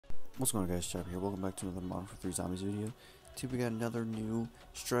What's going on, guys? Chap here. Welcome back to another MW3 Zombies video. Today we got another new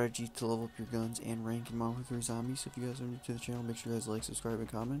strategy to level up your guns and rank in MW3 Zombies. So if you guys are new to the channel, make sure you guys like, subscribe, and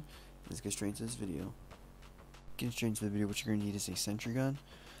comment. Let's get straight into this video. Getting straight into the video, what you're going to need is a sentry gun,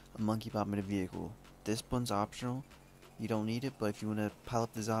 a monkey bomb, and a vehicle. This one's optional. You don't need it, but if you want to pile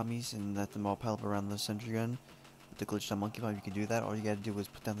up the zombies and let them all pile up around the sentry gun with the glitched out monkey bomb, you can do that. All you got to do is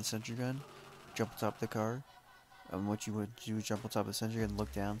put down the sentry gun, jump on top of the car. What you would do is jump on top of the sentry and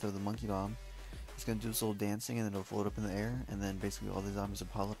look down, throw the monkey bomb. It's going to do this little dancing and then it'll float up in the air, and then basically all the zombies will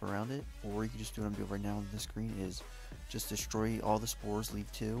pile up around it. Or you can just do what I'm doing right now on the screen, is just destroy all the spores,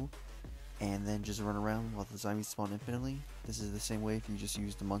 leave 2, and then just run around while the zombies spawn infinitely. This is the same way if you just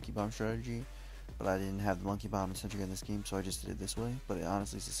use the monkey bomb strategy, but I didn't have the monkey bomb and sentry gun in this game, so I just did it this way. But it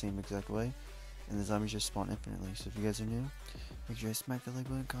honestly is the same exact way, and the zombies just spawn infinitely. So if you guys are new, make sure you guys smack that like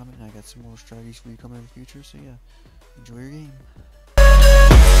button, comment, and I got some more strategies for you coming in the future. So yeah, enjoy your game.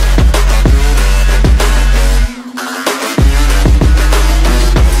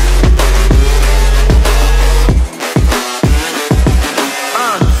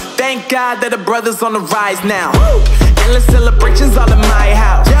 Thank God that the brothers on the rise now. Endless celebrations all in my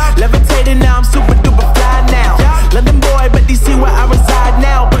house. Levitating now, I'm super duper fly now. London boy, but DC where I reside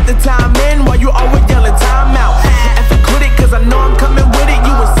now. Put the time in while you always yelling time out. And for quit it, cause I know I'm coming with it.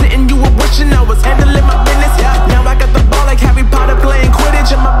 You were sitting, you were wishing I was handling my business. Now I got the ball like Harry Potter playing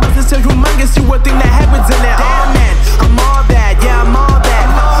Quidditch. And my business so humongous, you would think that happens in there. Oh man, I'm all that, yeah, I'm all that.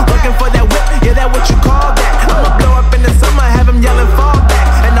 Looking for that whip, yeah, that what you call that. I'ma blow up in the summer, have him yelling fall back.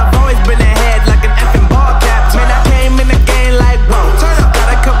 And I've always been ahead like an effing ball cap. Man, I came in the game like, whoa. Got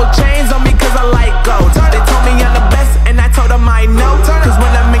a couple chains on me cause I like gold. They told me I'm the best and I told them I know. Cause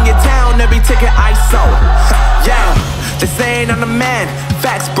when I'm in your town, every ticket I sold. Yeah, they saying I'm the man.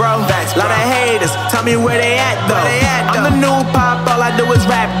 Facts, bro. Lot of haters, tell me where they at though. I'm the new pop, all I do is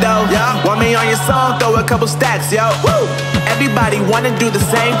rap though. Want me on your song, throw a couple stacks, yo. Woo! Everybody wanna do the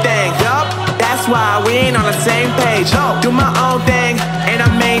same thing. That's why we ain't on the same page. Do my own thing, and I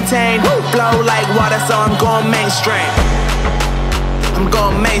maintain. Flow like water, so I'm going mainstream. I'm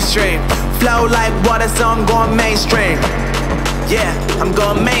going mainstream. Flow like water, so I'm going mainstream. Yeah, I'm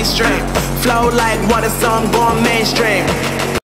going mainstream. Flow like water, so I'm going mainstream.